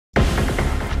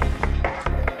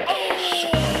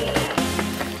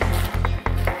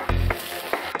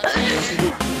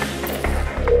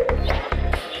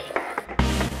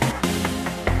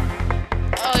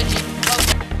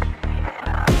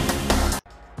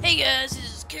Hey guys,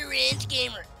 this is Current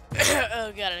Gamer.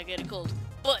 Oh god, I get a cold.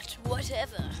 But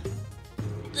whatever.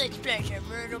 Let's play some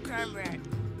Mortal Kombat.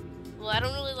 Well, I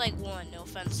don't really like 1. No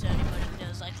offense to anybody who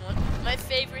does like 1. My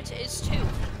favorite is 2.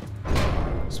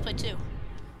 Let's play 2.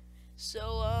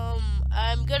 So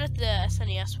I'm good at the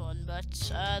SNES one, but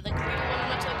the computer one I'm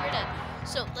not so great at.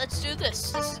 So let's do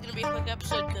this. This is gonna be a quick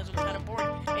episode because I'm kind of bored,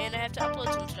 and I have to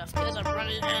upload some stuff because I'm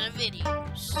running out of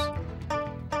videos.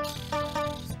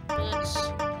 Let's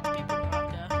be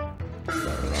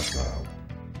Baraka.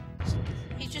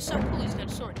 He's just so cool. He's got a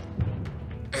sword.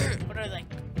 What are they?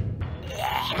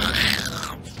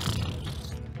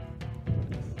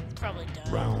 Probably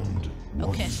done. Round one.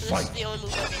 Okay, so this fight. is the only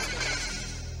move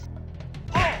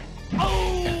I can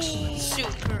Oh! Excellent.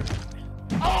 Super. Superb.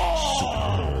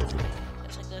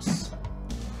 It's like this.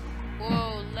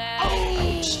 Whoa, lag.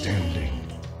 Outstanding.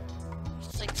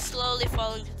 It's like slowly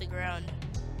falling to the ground.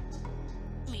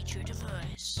 Meet your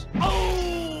demise.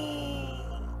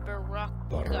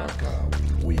 Baraka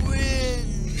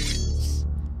wins.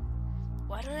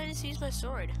 Why don't I just use my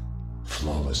sword?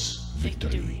 Flawless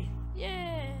victory.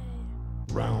 Yay!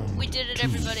 Round We did it, two,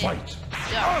 everybody. Fight.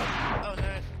 Yeah. Oh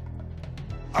no.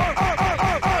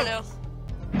 Oh no.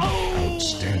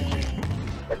 Outstanding.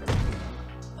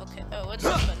 Okay. Oh, what's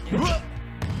this button do?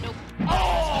 Nope.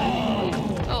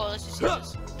 Oh, let's just use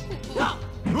this.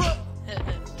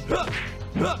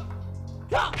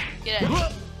 Get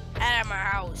out of my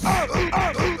house. No.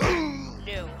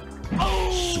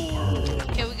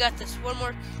 Okay, we got this. One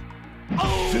more.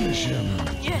 Finish him.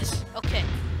 Yes. Okay.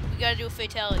 We gotta do a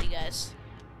fatality, guys.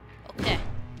 Okay.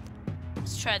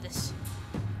 Let's try this.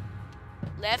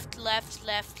 Left, left,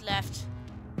 left, left.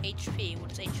 HP.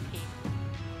 What is HP?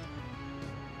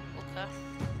 Okay.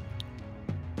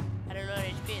 I don't know what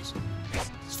HP is.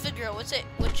 Let's figure out which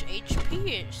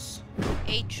HP is.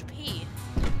 HP.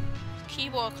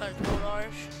 Keyboard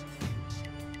controllers.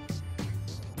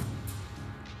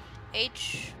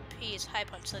 HP is high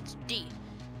punch, so it's D.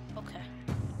 Okay.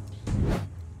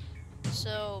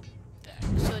 So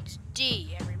it's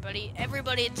D, everybody.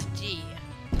 Everybody, it's D.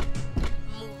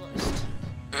 Move list.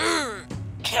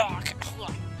 So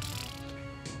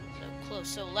close.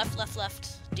 So left, left,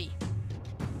 left, D.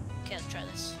 Okay, let's try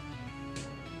this.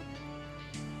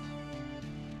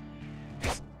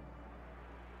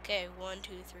 Okay, 1,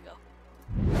 2, 3, go.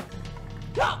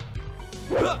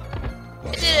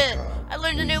 I did it! I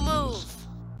learned a new move!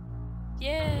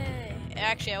 Yay!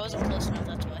 Actually, I wasn't close enough,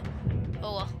 that's why.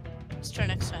 Oh well. Let's try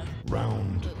next time.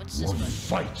 Round Wait, what's this one. button?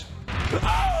 Fight.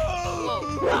 Whoa.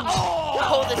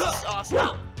 Oh, this is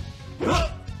awesome.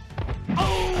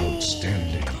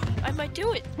 Outstanding. I might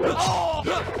do it. Yeah.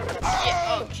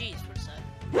 Oh, jeez. What is that?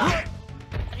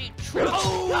 How do you trick? I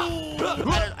don't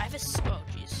know. I have a... Oh,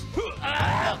 jeez.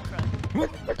 Oh, crap.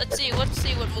 Let's see what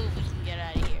move we can get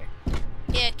out of here.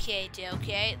 Okay,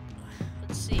 okay.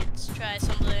 Let's see. Let's try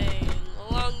something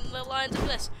along the lines of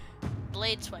this.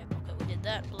 Blade swipe. Okay, we did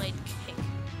that. Blade kick.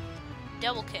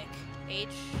 Double kick. H.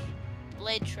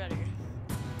 Blade shredder.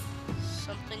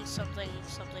 Something, something,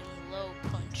 something. Low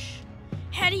punch.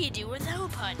 How do you do a low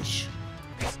punch?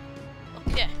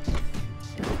 Okay.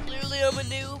 Clearly I'm a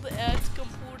noob at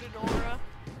Computadora.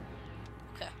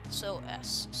 Okay, so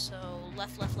S. So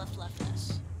left, left, left, left,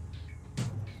 S.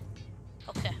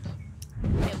 Okay.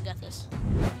 Okay, we got this.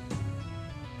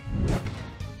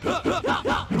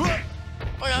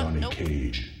 Or no, Johnny nope.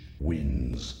 Cage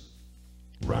wins.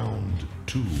 Round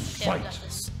 2. Okay, we Fight. got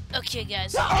this. Okay,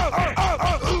 guys. Oh,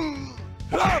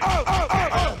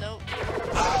 No.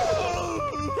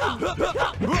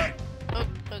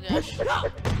 Oh gosh.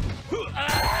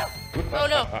 Oh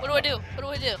no, what do I do? What do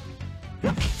I do?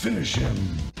 Finish him.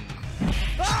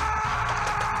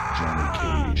 Johnny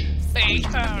Cage.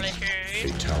 Fatality.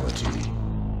 Fatality.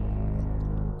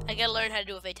 I gotta learn how to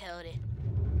do a fatality.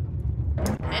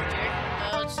 Enter.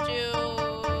 Let's do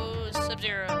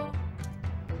Sub-Zero.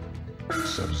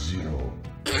 Sub-Zero.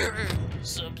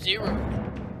 Sub-Zero.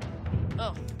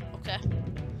 Oh, okay.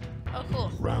 Oh, cool.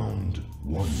 Round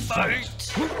 1.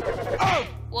 Fight. Oh!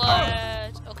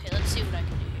 What? Okay, let's see what I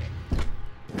can do here.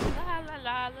 La la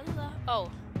la la la.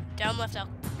 Oh, down left L.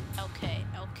 Okay.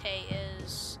 Okay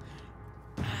is.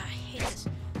 I hate this.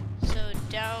 So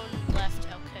down left.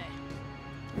 Okay.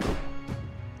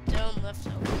 Down left.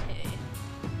 Okay.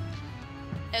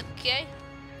 Okay.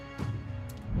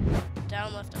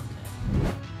 Down left. Okay.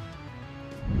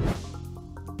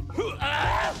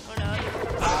 Oh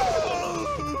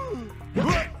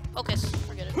no. Okay, so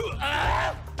forget it.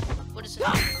 What is it?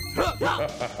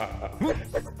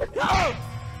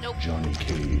 Nope. Johnny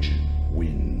Cage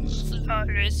wins.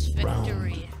 Flawless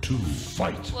victory. Round 2.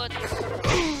 Fight. What?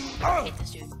 hate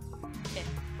this dude. Okay.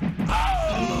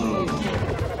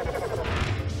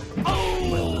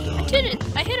 Well I done. did it!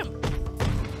 I hit him!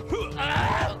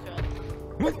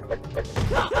 Okay.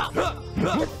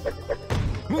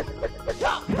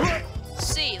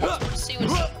 C. Let's see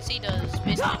what C does.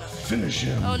 Basically nothing. Finish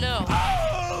him. Oh no.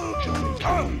 Johnny Cage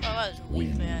Oh, that was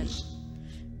weak, man. wins.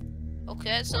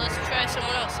 Okay, so let's try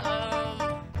someone else.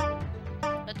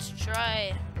 Let's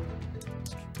try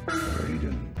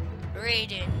Raiden.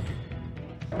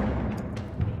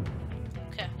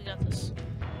 Okay, we got this.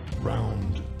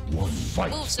 Round 1,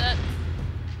 fight. Moveset.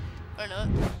 Or not.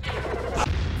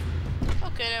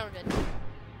 Okay, now we're good.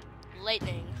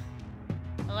 Lightning.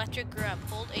 Electric grab.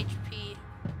 Hold HP.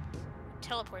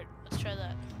 Teleport. Let's try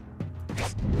that.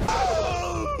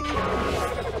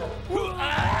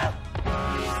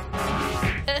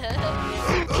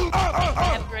 I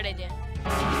have a great idea.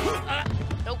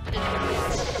 Nope, didn't.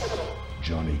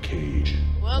 Johnny Cage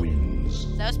Well,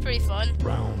 wins. that was pretty fun.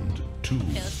 Round 2, Okay,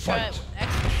 let's try it.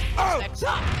 fight. X.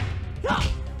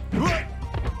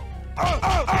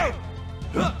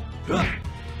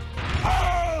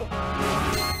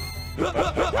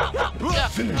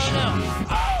 Finish him.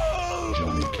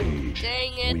 Johnny Cage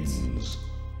Dang it. wins.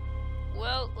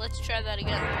 Well, let's try that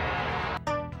again.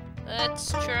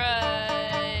 Let's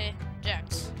try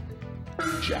Jax.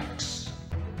 Jax.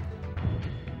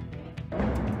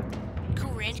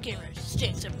 Range Gamers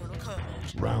stinks at Mortal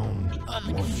Kombat. Round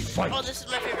 1, fight. Oh, this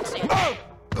is my favorite stage.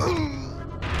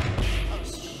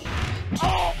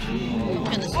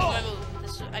 Okay, this is my move.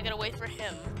 I gotta wait for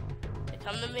him to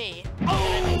come to me.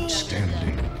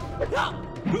 Standing.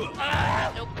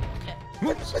 Nope. Okay.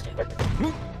 Let's just do it.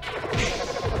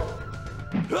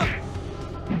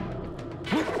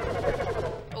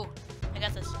 Oh, I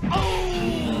got this. Come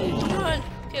on.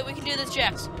 Okay, we can do this,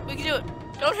 Jax. We can do it.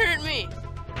 Don't hurt me.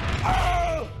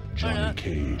 Johnny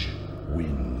Cage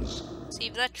wins. See,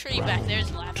 that tree back there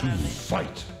is laughing at me.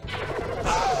 Fight.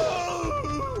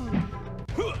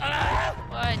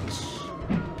 What?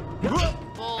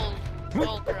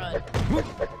 Bull crud.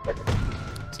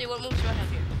 See, what moves do I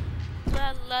have here?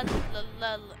 La la la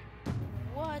la la.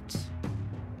 What?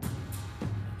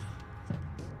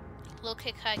 Low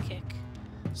kick, high kick.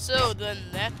 So then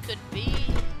that could be,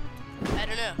 I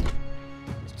don't know.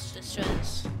 Let's try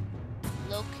this.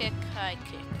 Low kick, high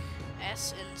kick.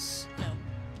 S and no.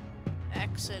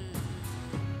 X and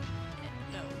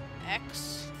no.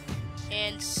 X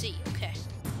and C. Okay.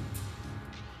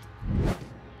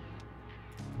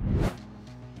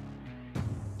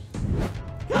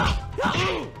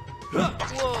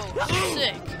 Whoa,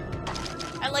 sick.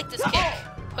 I like this kick.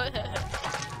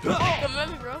 Come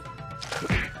on me, bro.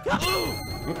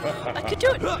 I could do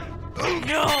it. No.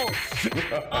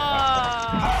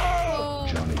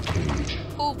 Johnny Cage.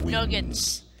 Poop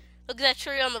nuggets. Look at that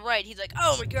tree on the right. He's like,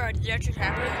 oh my god, did that just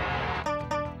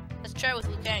happen? Let's try with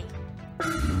Liu Kang.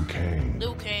 Liu Kang.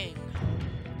 Liu Kang.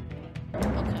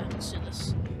 Okay, let's do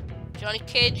this. Johnny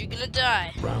Cage, you're gonna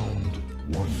die. Round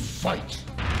 1, fight.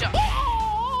 Okay.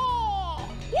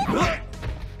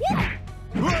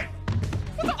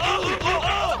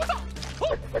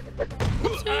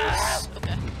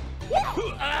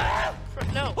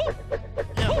 No.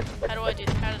 No. How do I do?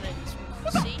 How did I do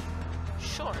this? See?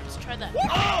 Sure. Let's try that.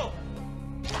 No.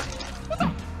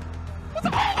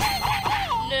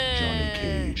 Johnny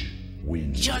Cage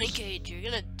wins. Johnny Cage, you're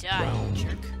gonna die, Round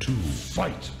jerk. 2,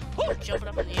 fight. You're jumping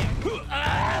up in the air.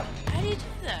 How do you do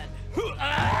that?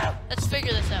 Let's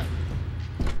figure this out.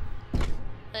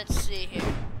 Let's see here.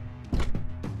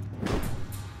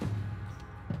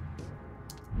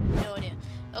 No idea.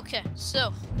 Okay,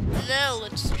 so now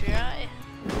let's try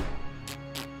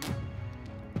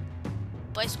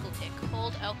bicycle kick.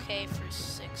 Hold LK for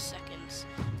 6 seconds.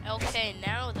 LK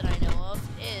now that I know of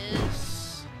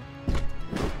is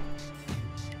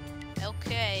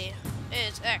LK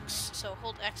is X. So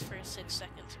hold X for 6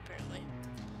 seconds apparently.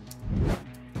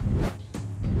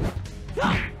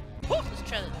 Let's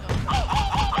try that.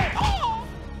 Oh.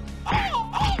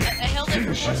 I held it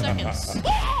for 4 seconds.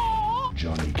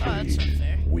 Johnny Oh, that's Cage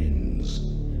unfair. wins.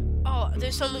 Oh,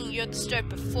 there's something you have to start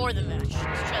before the match.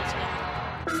 Let's try this again.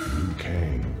 Liu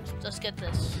Kang. Let's get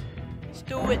this. Let's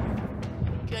do it.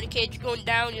 Johnny Cage, you're going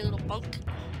down, you little bunk.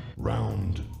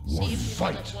 Round 1, See if you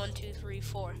fight. hold up 1, 2, 3,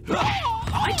 4.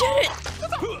 I did it!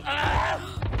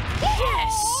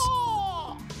 Yes!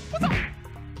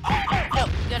 No,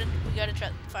 we gotta try.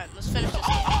 Fine, let's finish this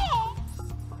game.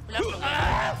 We're not gonna win.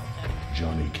 Okay.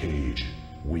 Johnny Cage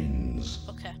wins.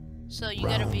 Okay. So you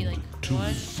gotta be like Round 2,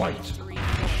 1, fight. 2, 3, 4.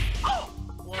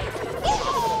 1, 2, 3, 4.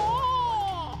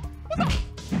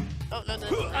 Oh no, no,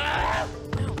 come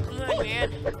on, man.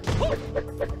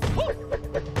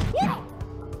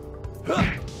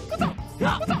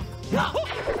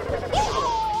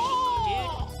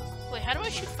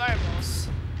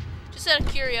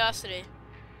 velocity.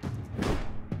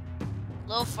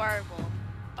 Low fireball.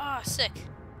 Ah, sick.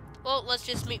 Well, let's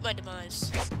just meet my demise.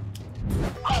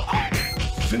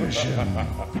 Finish him.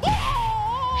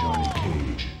 Johnny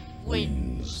Cage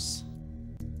wins.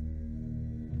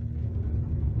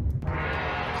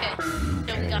 Okay.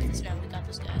 No, we got this now. We got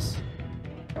this, guys.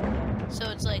 So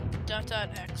it's like ...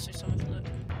 X or something like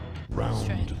that.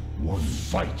 Round 1,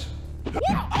 fight.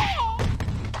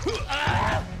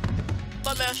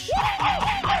 Button mash.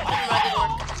 Didn't really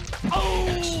work. Oh!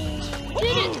 We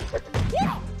did it!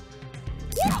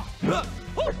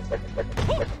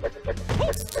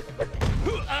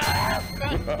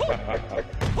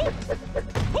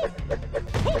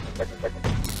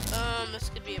 This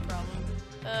could be a problem.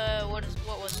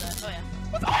 What was that? Oh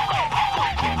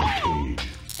yeah.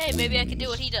 Hey, maybe I could do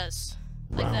what he does.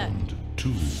 Like that. Round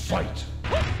 2, fight.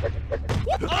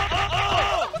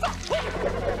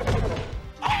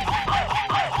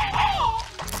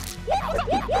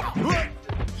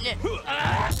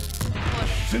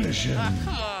 Finish him.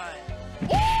 Come on.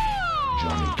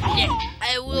 Johnny Cage.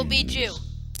 I will beat you.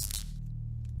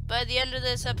 By the end of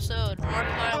this episode, mark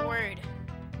my word.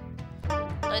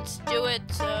 Let's do it,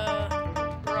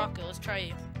 Baraka, let's try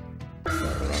you.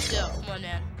 Let's go, come on,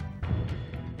 man.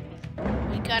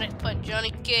 We gotta put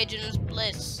Johnny Cage in his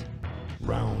place.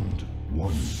 Round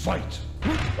 1, fight.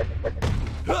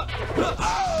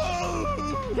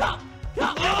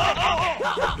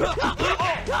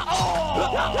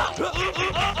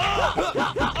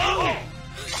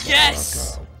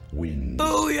 Yes! Wins.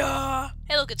 Booyah!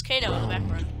 Hey, look, it's Kano in the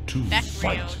background. 2,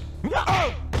 fight.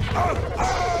 Oh,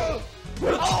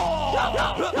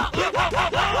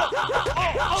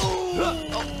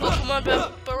 come on,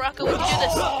 Baraka, we can do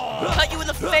this. Cut you in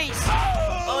the face.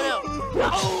 Oh no.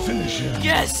 Finish him.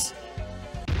 Yes!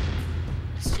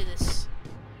 Let's do this.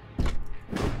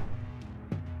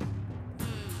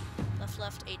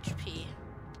 Left, HP.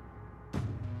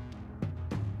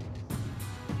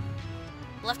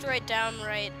 Left, right, down,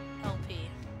 right, LP.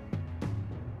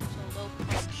 So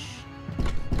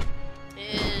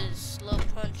low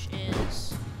punch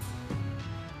is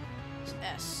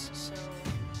S. So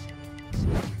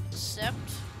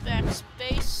accept,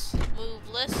 backspace, move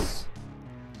list.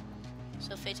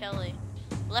 So fatality.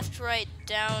 Left, right,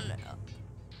 down,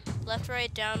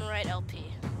 right,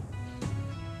 LP.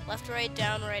 Left, right,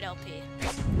 down, right, LP.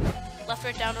 Left,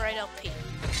 right, down, right, LP.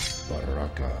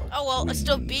 Baraka. Oh well, wins. I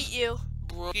still beat you.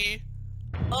 Oh,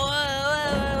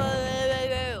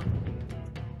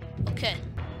 okay.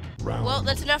 Round Well,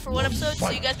 that's enough for one episode. See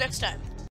you fight. guys next time.